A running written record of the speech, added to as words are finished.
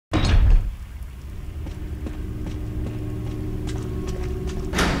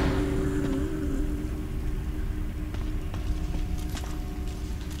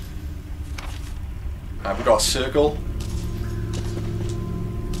We've got a circle.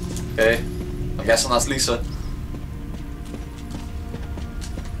 Okay, I'm guessing that's Lisa.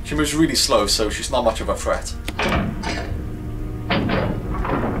 She moves really slow, so she's not much of a threat.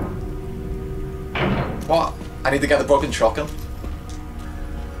 What? I need to get the broken shotgun?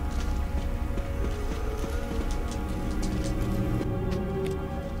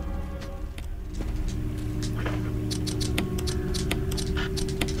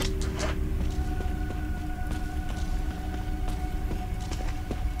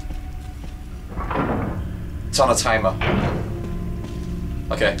 It's on a timer.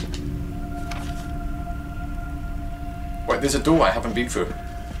 Okay. Wait, there's a door I haven't been through.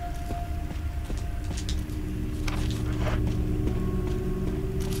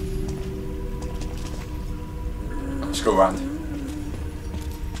 Let's go around.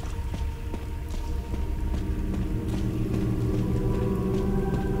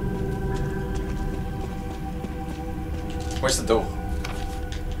 Where's the door?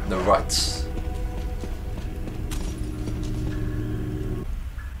 On the right.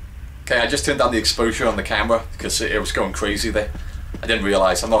 Okay, I just turned down the exposure on the camera because it was going crazy there. I didn't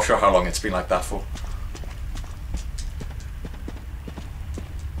realise. I'm not sure how long it's been like that for.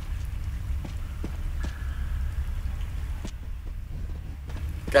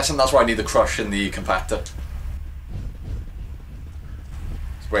 Guessing that's why I need the crush in the compactor.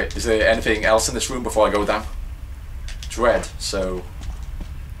 Wait, is there anything else in this room before I go down? It's red, so...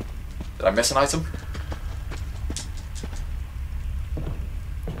 Did I miss an item?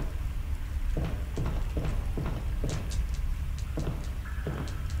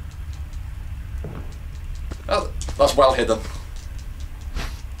 Oh, that's well hidden.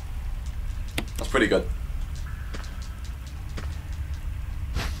 That's pretty good.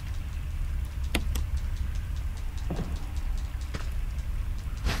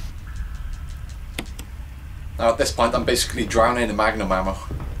 Now at this point I'm basically drowning in magnum ammo.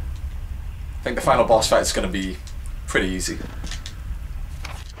 I think the final boss fight is going to be pretty easy.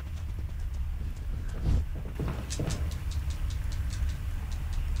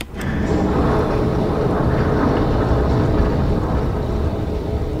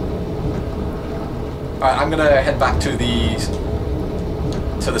 Alright, I'm gonna head back to the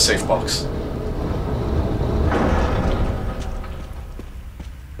safe box.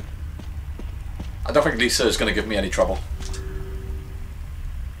 I don't think Lisa is gonna give me any trouble.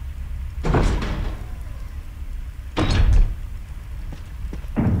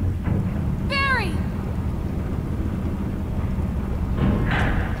 Barry!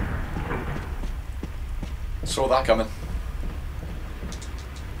 Saw that coming.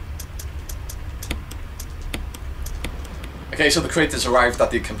 Okay, so the crate has arrived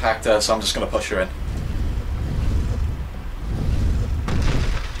at the compactor, so I'm just going to push her in.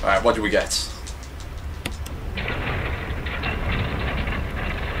 Alright, what do we get? Is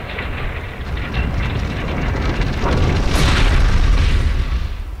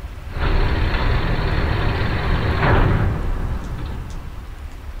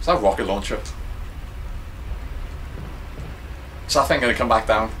that a rocket launcher? Is that thing going to come back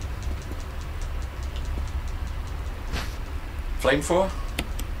down? Flamethrower?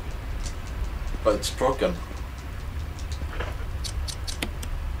 But it's broken.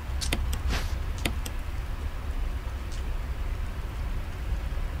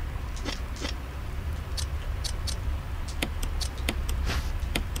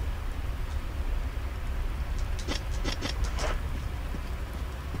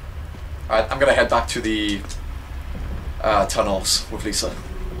 Alright, I'm gonna head back to the tunnels with Lisa.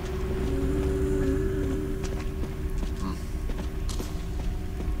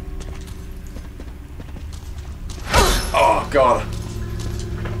 Oh god.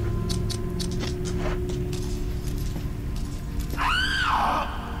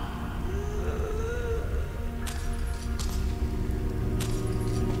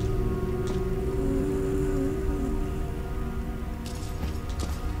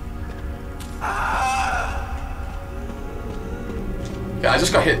 Yeah, I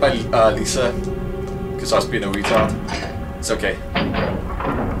just got hit by Lisa because I was being a retard. It's okay.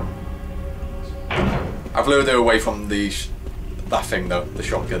 I've lured her away from that thing though, the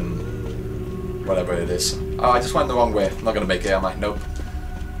shotgun, whatever it is. Oh, I just went the wrong way. I'm not gonna make it, am I? Nope.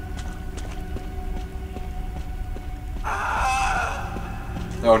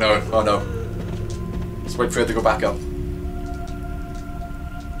 Oh no, oh no. Let's wait for it to go back up.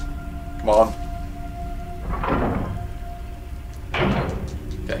 Come on.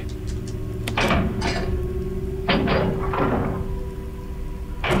 Okay.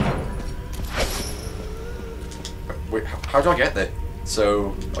 Wait, how do I get there?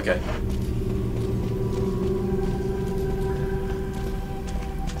 So, okay.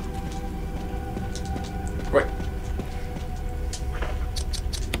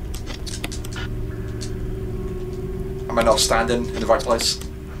 I not standing in the right place?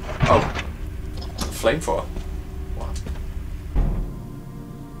 Oh. Flamethrower? What?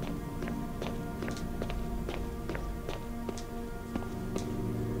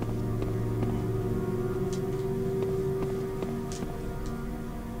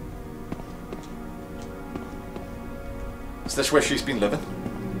 Is this where she's been living?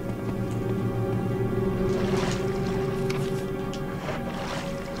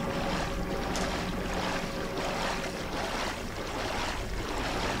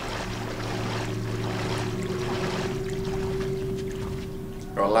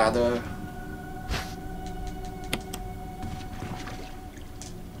 Got a ladder.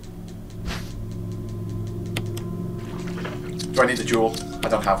 Do I need a jewel? I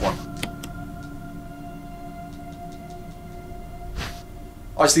don't have one.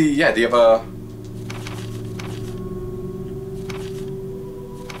 Oh, it's the other...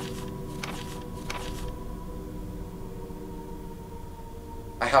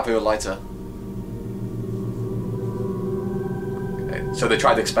 I have her lighter. Okay, so they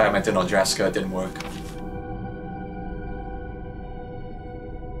tried experimenting on Jessica, it didn't work.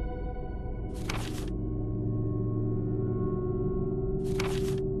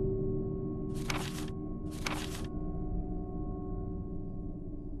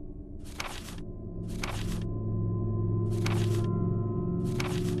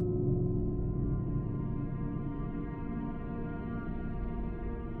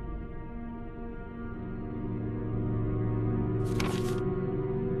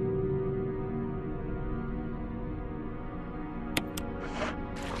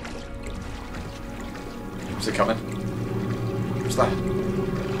 Is it coming? What's that?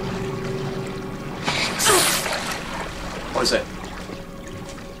 What is it?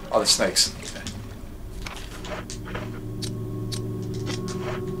 Oh, the snakes. Okay.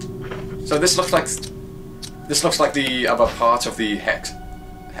 So this looks like the other part of the hex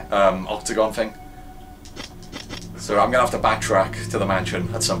octagon thing. So I'm gonna have to backtrack to the mansion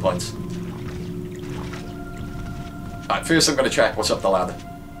at some point. Alright, first I'm gonna check what's up the ladder.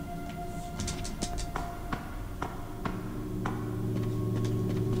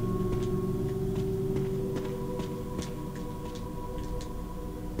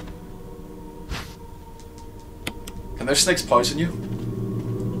 Can those snakes poison you?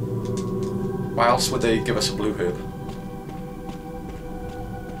 Why else would they give us a blue herb?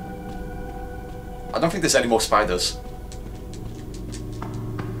 I don't think there's any more spiders.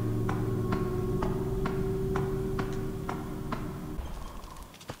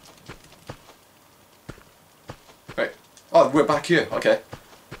 Wait. Oh, we're back here. Okay.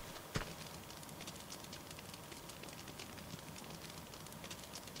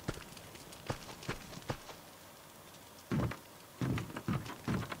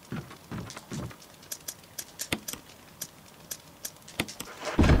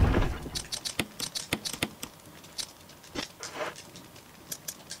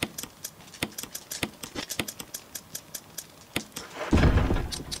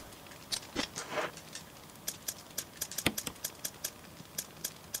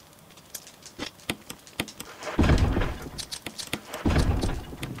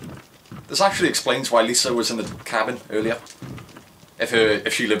 This actually explains why Lisa was in the cabin earlier.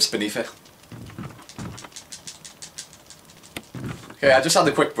 If she lives beneath it. Okay, I just had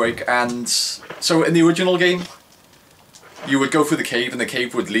a quick break, and so in the original game, you would go through the cave, and the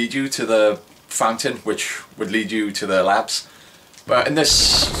cave would lead you to the fountain, which would lead you to the labs. But in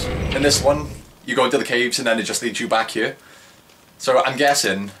this one, you go into the caves, and then it just leads you back here. So I'm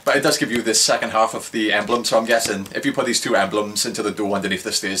guessing, but it does give you this second half of the emblem, so I'm guessing if you put these two emblems into the door underneath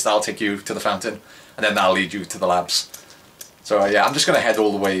the stairs, that'll take you to the fountain, and then that'll lead you to the labs. So yeah, I'm just going to head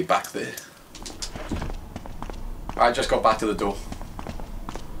all the way back there. I just got back to the door.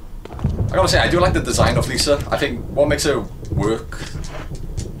 I gotta say, I do like the design of Lisa. I think what makes her work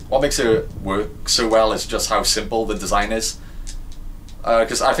so well is just how simple the design is.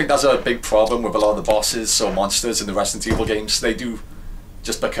 Because I think that's a big problem with a lot of the bosses or monsters in the Resident Evil games. They do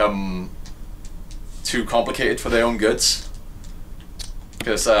just become too complicated for their own goods.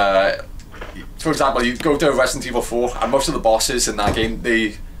 Because, for example, you go to Resident Evil 4 and most of the bosses in that game,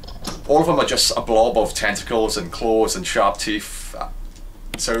 all of them are just a blob of tentacles and claws and sharp teeth.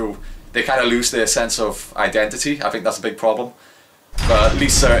 So they kind of lose their sense of identity. I think that's a big problem. But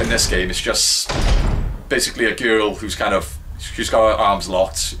Lisa in this game is just basically a girl who's she's got her arms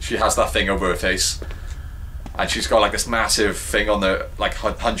locked, she has that thing over her face, and she's got like this massive thing on the, like,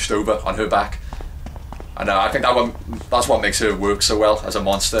 hunched over on her back. And I think that's what makes her work so well as a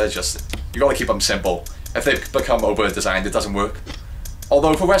monster. Just, you gotta keep them simple. If they become over-designed, it doesn't work.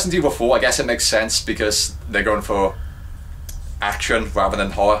 Although for Resident Evil 4, I guess it makes sense because they're going for action rather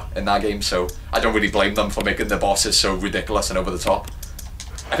than horror in that game, so I don't really blame them for making the bosses so ridiculous and over the top.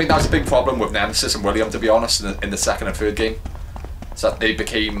 I think that was a big problem with Nemesis and William, to be honest, in the second and third game. So that they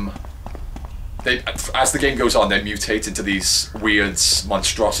became... as the game goes on, they mutate into these weird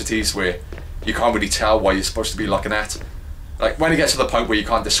monstrosities where you can't really tell what you're supposed to be looking at. Like, when it gets to the point where you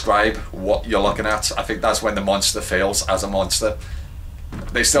can't describe what you're looking at, I think that's when the monster fails as a monster.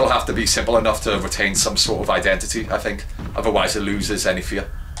 They still have to be simple enough to retain some sort of identity, I think. Otherwise it loses any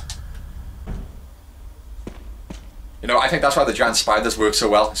fear. You know, I think that's why the giant spiders work so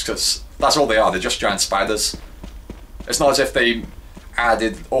well. It's because that's all they are, they're just giant spiders. It's not as if they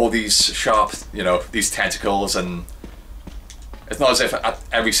added all these sharp, you know, these tentacles, and it's not as if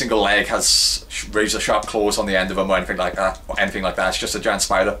every single leg has razor sharp claws on the end of them or anything like that. It's just a giant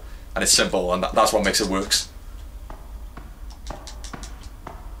spider, and it's simple, and that's what makes it works.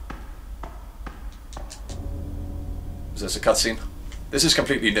 Is this a cutscene? This is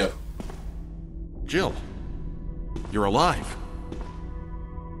completely new. Jill, you're alive.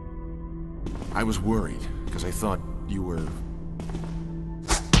 I was worried, because I thought you were...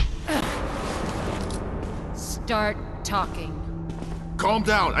 Start talking. Calm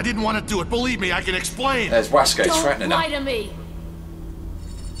down. I didn't want to do it. Believe me, I can explain. There's Wesker, he's threatening Don't lie him. to me.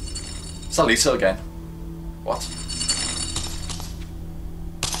 It's not Lisa again. What?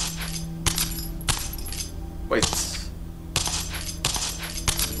 Wait.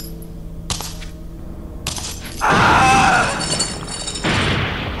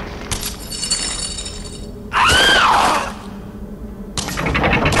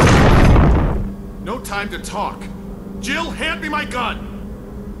 No time to talk. Jill, hand me my gun.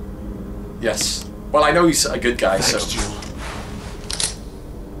 Yes. Well, I know he's a good guy, Thanks, so... Jill.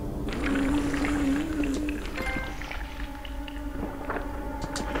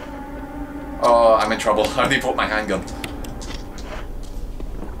 Oh, I'm in trouble. I only brought my handgun.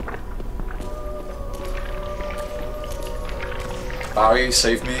 Barry,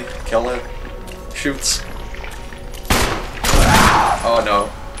 save me. Kill her. Shoots. Oh no.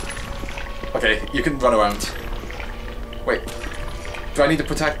 Okay, you can run around. Wait. Do I need to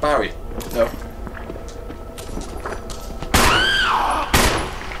protect Barry? No.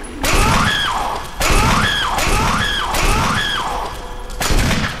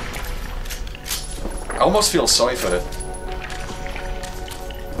 I almost feel sorry for it.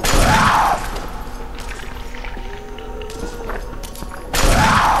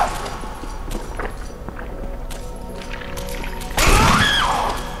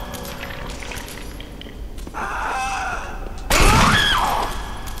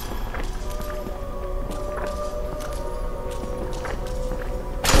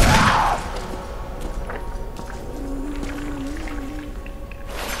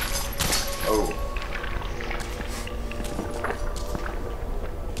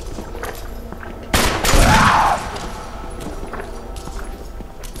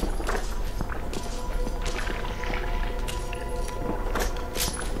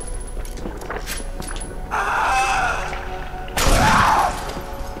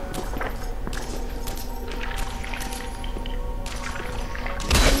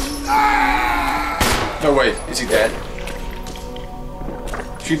 No way, is he dead?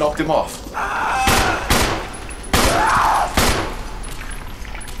 She knocked him off.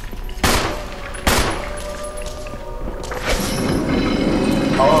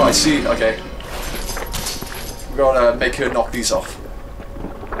 Oh, I see, okay. We're gonna make her knock these off.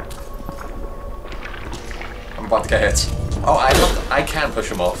 I'm about to get hit. Oh, I can push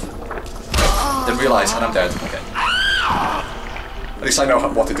him off. Didn't realise, and I'm dead. Okay. At least I know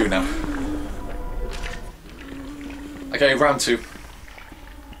what to do now. Okay, round 2.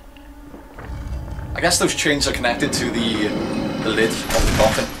 I guess those chains are connected to the lid of the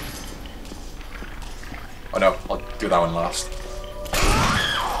coffin. Oh no, I'll do that one last.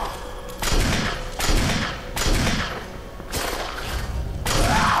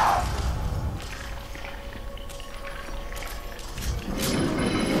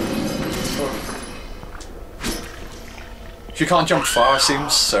 She can't jump far, it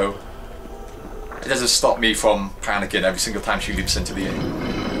seems, so it doesn't stop me from panicking every single time she leaps into the air.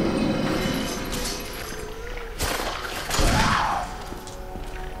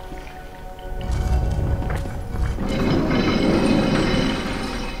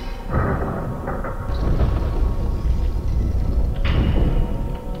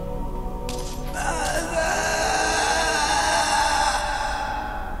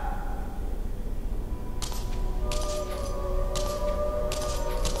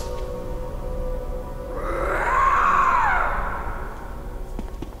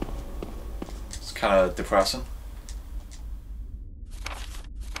 Kind of depressing.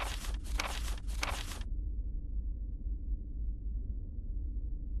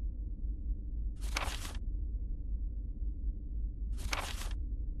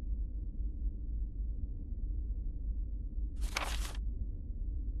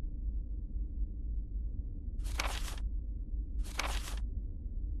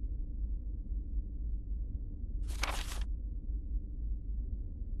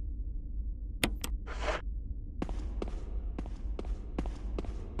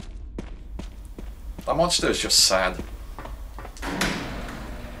 That monster is just sad.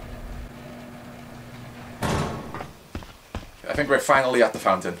 I think we're finally at the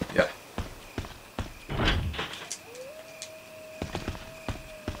fountain, yeah.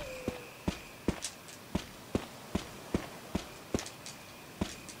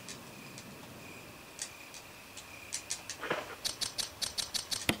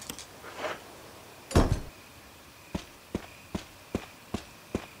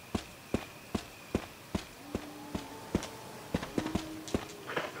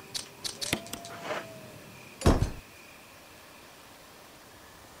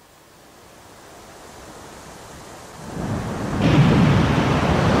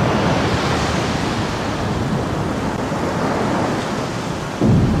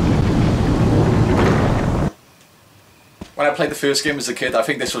 When I played the first game as a kid, I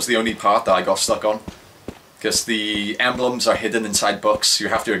think this was the only part that I got stuck on. Because the emblems are hidden inside books, you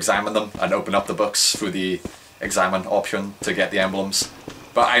have to examine them and open up the books through the examine option to get the emblems.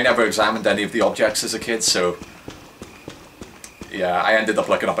 But I never examined any of the objects as a kid, so yeah, I ended up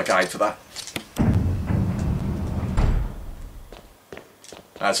looking up a guide for that.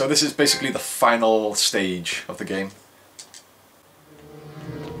 So this is basically the final stage of the game.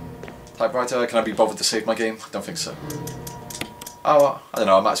 Typewriter, can I be bothered to save my game? I don't think so. Oh, well, I don't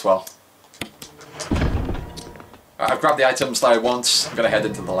know, I might as well. I've grabbed the items that I want, I'm gonna head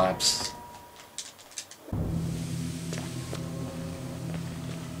into the labs.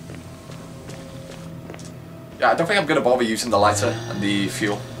 Yeah, I don't think I'm gonna bother using the lighter and the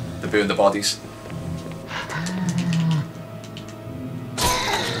fuel to burn the bodies.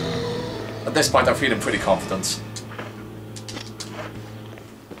 At this point I'm feeling pretty confident.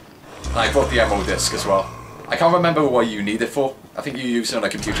 And I bought the ammo disc as well. I can't remember what you need it for. I think you use it on a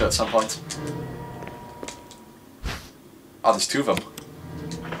computer at some point. Oh, there's two of them.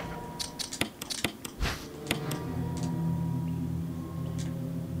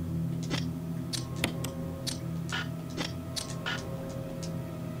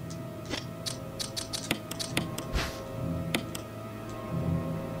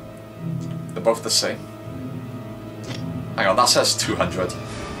 They're both the same. Hang on, that says 200.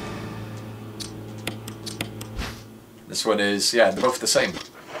 This one is, yeah, they're both the same.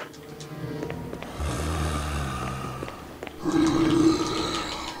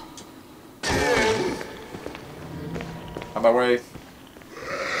 On my way.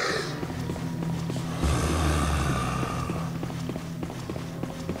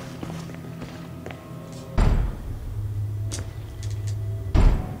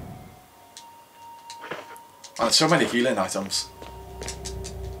 Oh, there's so many healing items.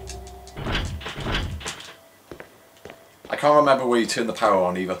 I can't remember where you turn the power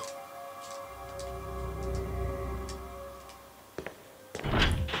on either.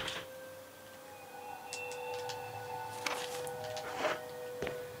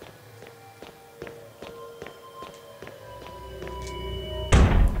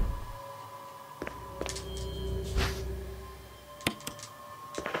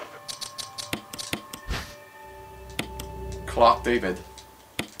 Clark David.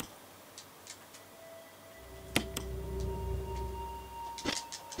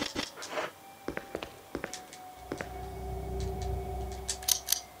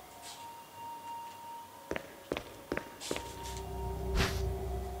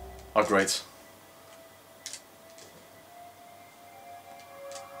 Oh, great.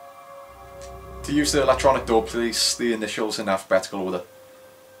 To use the electronic door, place the initials in alphabetical order.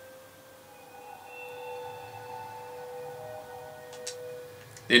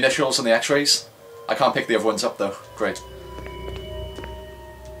 The initials and the x-rays? I can't pick the other ones up though. Great.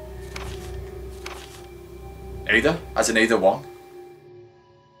 Ada? As in Ada Wong?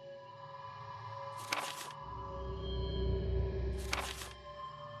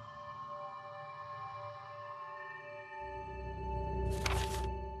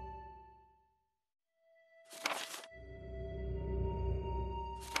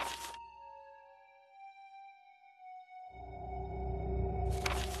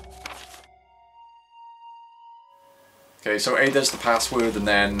 Okay, so Ada's the password, and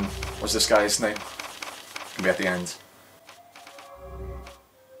then what's this guy's name? Can be at the end.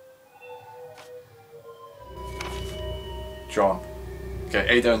 John. Okay,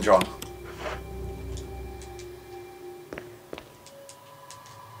 Ada and John.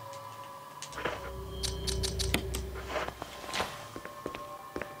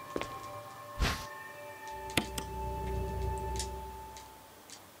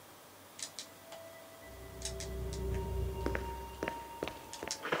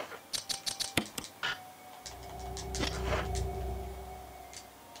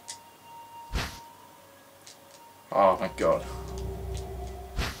 Oh my god.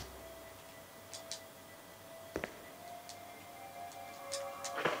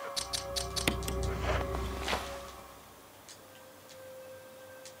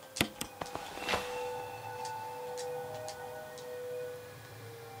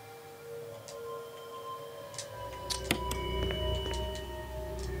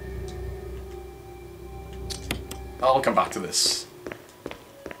 I'll come back to this.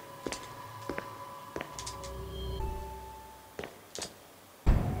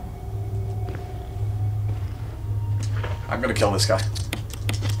 I'm gonna kill this guy.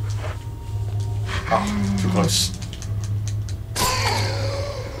 Oh, too close.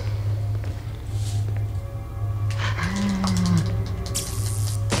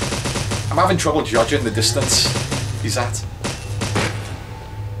 I'm having trouble judging the distance he's at.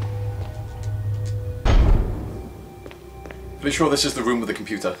 Pretty sure this is the room with the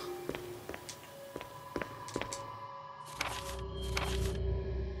computer.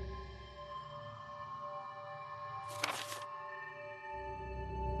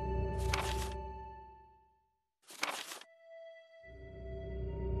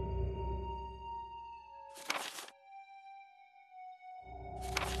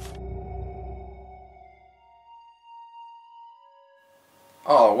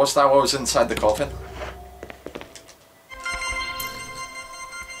 Oh, was that what was inside the coffin?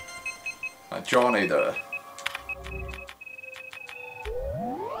 Johnny there.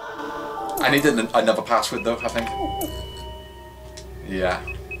 I needed another password though, I think. Yeah.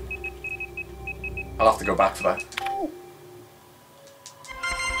 I'll have to go back for that.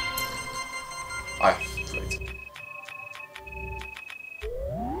 Ah, great.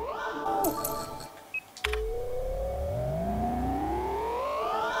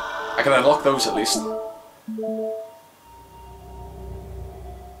 I can unlock those at least.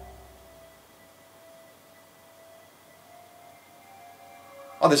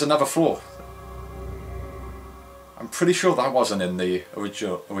 Oh, there's another floor. I'm pretty sure that wasn't in the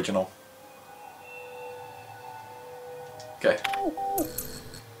original. Okay.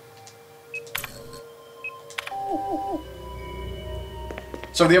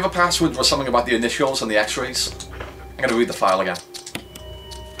 So the other password was something about the initials and the x-rays. I'm going to read the file again.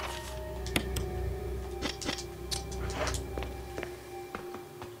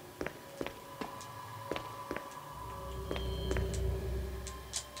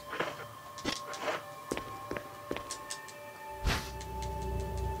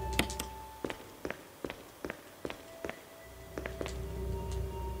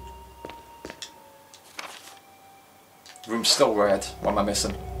 Room's still red. What am I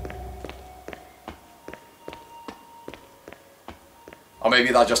missing? Or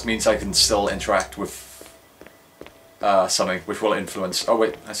maybe that just means I can still interact with something which will influence... Oh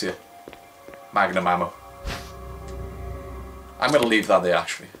wait, I see it. Magnum ammo. I'm gonna leave that there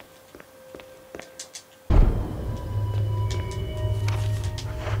actually.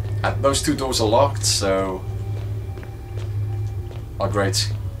 And those two doors are locked, so... Oh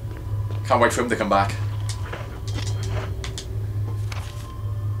great. Can't wait for him to come back.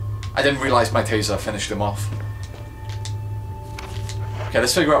 I didn't realise my taser finished him off. Okay,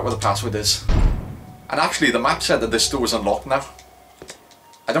 let's figure out what the password is. And actually, the map said that this door was unlocked now.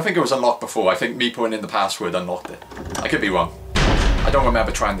 I don't think it was unlocked before. I think me putting in the password unlocked it. I could be wrong. I don't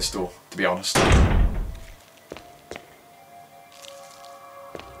remember trying this door, to be honest.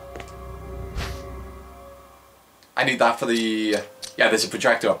 I need that for the... Yeah, there's a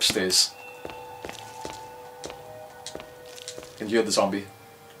projector upstairs. Can you hear the zombie?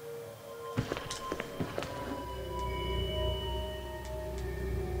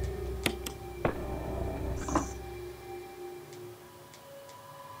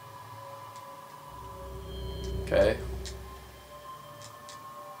 Okay.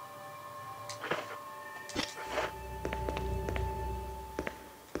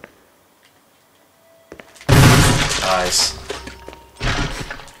 Nice.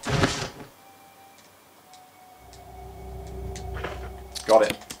 Got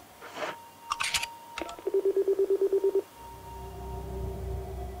it.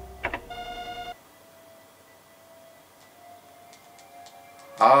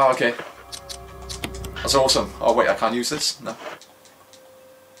 Ah, okay. That's awesome. Oh wait, I can't use this? No.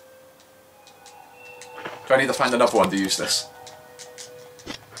 Do I need to find another one to use this?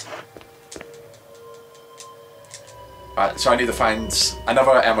 Right, so I need to find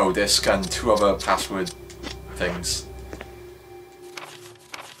another ammo disc and 2 other password things.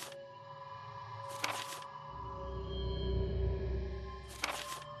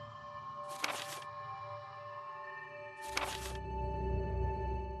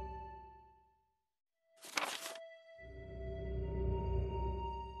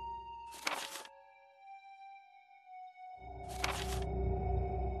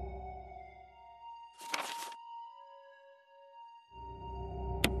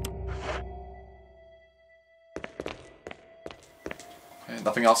 Okay,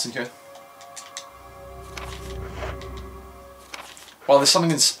 nothing else in here? Well, there's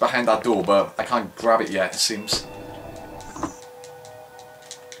something behind that door, but I can't grab it yet, it seems.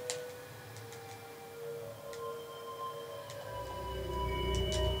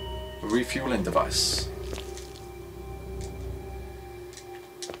 A refueling device.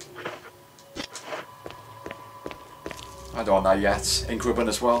 I don't want that yet. Ink ribbon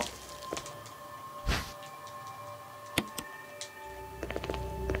as well.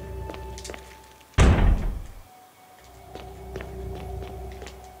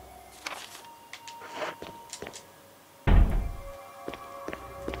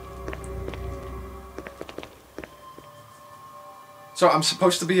 So I'm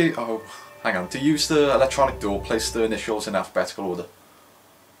supposed to be... oh, hang on. To use the electronic door, place the initials in alphabetical order.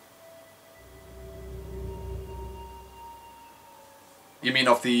 You mean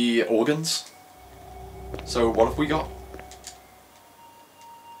of the organs? So what have we got?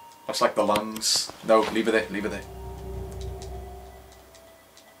 Looks like the lungs. No, leave it there, leave it there.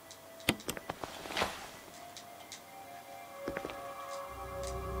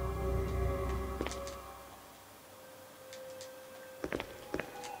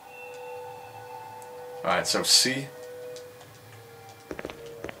 Alright, so C.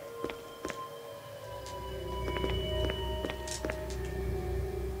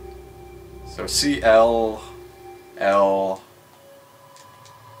 So C, L, L.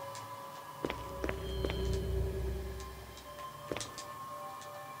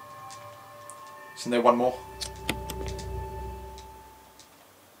 Isn't there one more?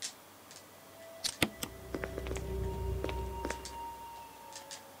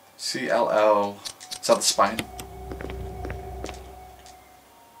 C, L, L. Is that the spine?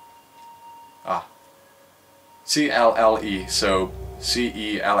 Ah. C-L-L-E, so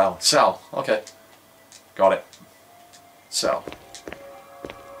C-E-L-L. Cell. Okay. Got it. Cell.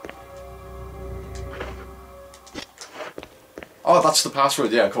 Oh, that's the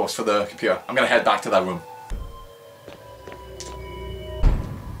password, yeah, of course, for the computer. I'm gonna head back to that room.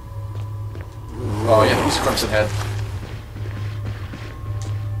 Oh yeah, he's Crimson Head.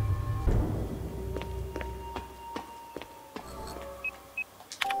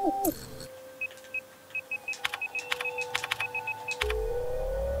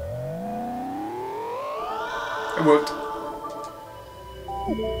 It worked.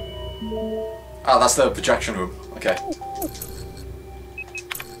 Ah, that's the projection room. Okay.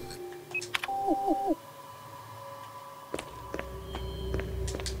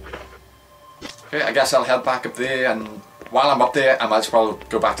 Okay, I guess I'll head back up there, and while I'm up there, I might as well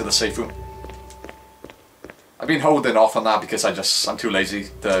go back to the safe room. I've been holding off on that because I'm too lazy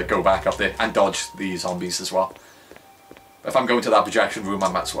to go back up there and dodge the zombies as well. But if I'm going to that projection room, I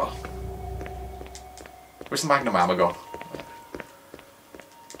might as well. Where's the magnum ammo gone?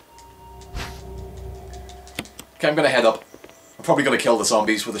 Okay, I'm gonna head up. I'm probably gonna kill the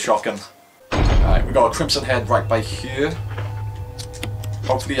zombies with a shotgun. Alright, we've got a Crimson Head right by here.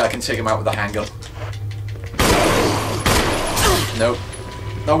 Hopefully I can take him out with a handgun. Nope.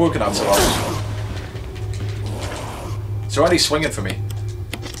 Not working out so well. It's already swinging for me.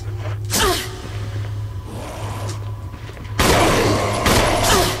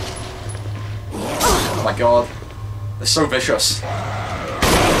 Oh my god. They're so vicious.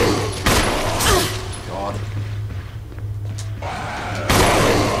 God.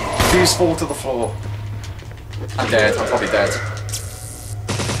 Please fall to the floor. I'm dead. I'm probably dead.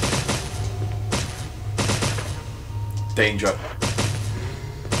 Danger.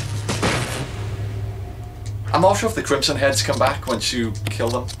 I'm not sure if the Crimson Heads come back once you kill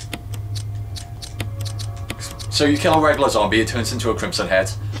them. So you kill a regular zombie, it turns into a Crimson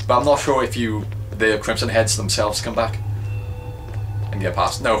Head. But I'm not sure if the Crimson Heads themselves come back and get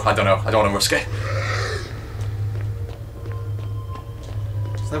past. No, I don't know. I don't want to risk it.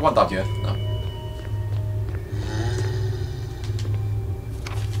 Is there one down here? No.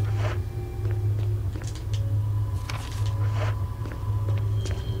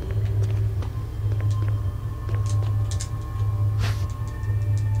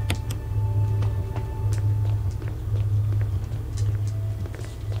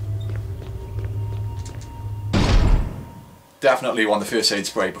 Definitely want the first aid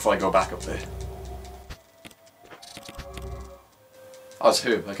spray before I go back up there. Oh, it's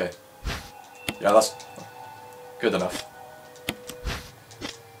herb, okay. Yeah, that's good enough.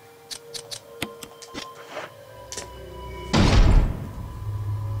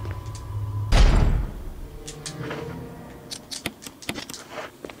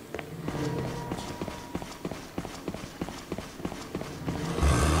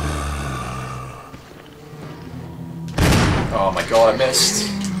 Oh my God, I missed.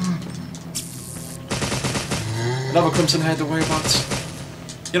 Another crimson head to worry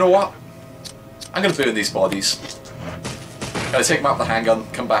about. You know what? I'm gonna burn these bodies. Gotta take them out with the handgun,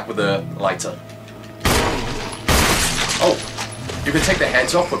 come back with a lighter. Oh, you can take their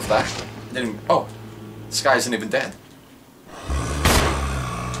heads off with that. Then, oh, this guy isn't even dead.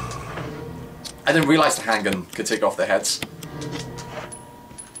 I didn't realise the handgun could take off their heads.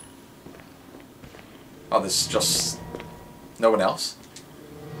 Oh, there's just no one else?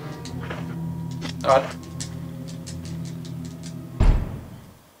 Alright.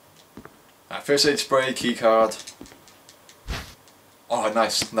 First aid spray, key card. Oh,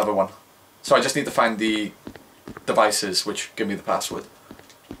 nice, another one. So I just need to find the devices which give me the password.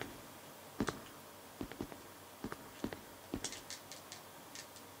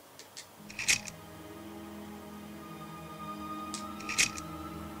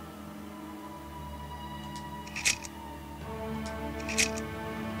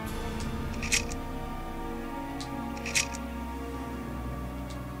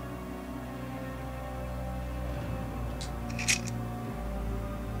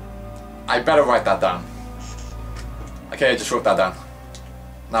 I better write that down. Okay, I just wrote that down.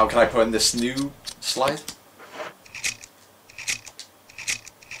 Now can I put in this new slide?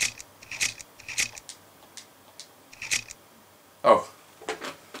 Oh.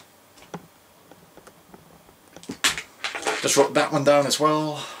 Just wrote that one down as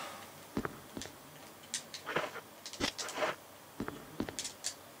well.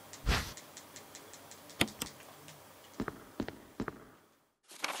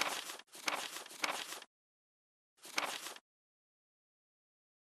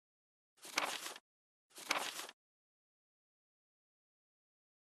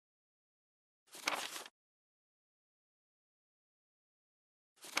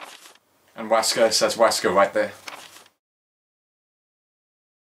 And Wesker says Wesker right there.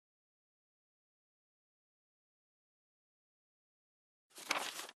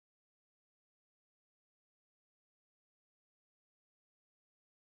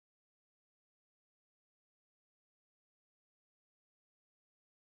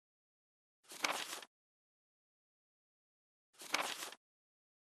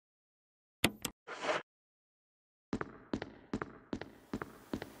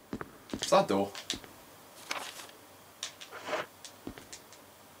 What's that door?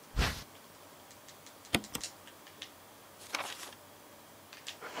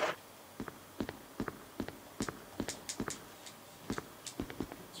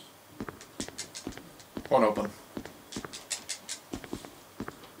 One open.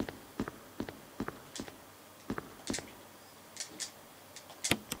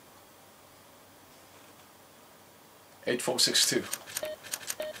 Eight 462.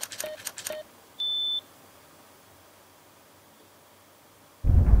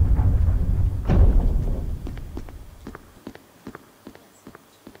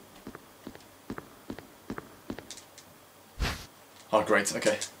 Oh great,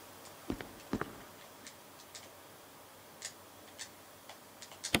 okay.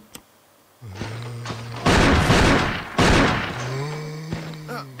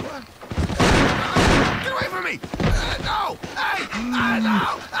 Get away from me! No! Hey!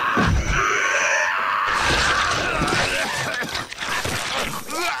 No!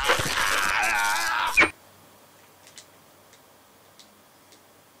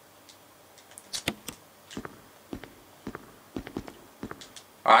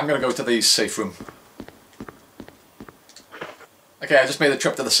 I'm gonna go to the safe room. Okay, I just made a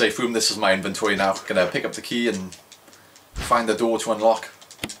trip to the safe room. This is my inventory now. Gonna pick up the key and find the door to unlock.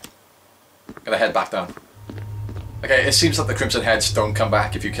 Gonna head back down. Okay, it seems that the Crimson Heads don't come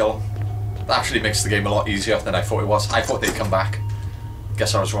back if you kill them. That actually makes the game a lot easier than I thought it was. I thought they'd come back.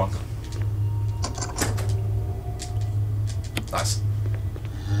 Guess I was wrong. Nice.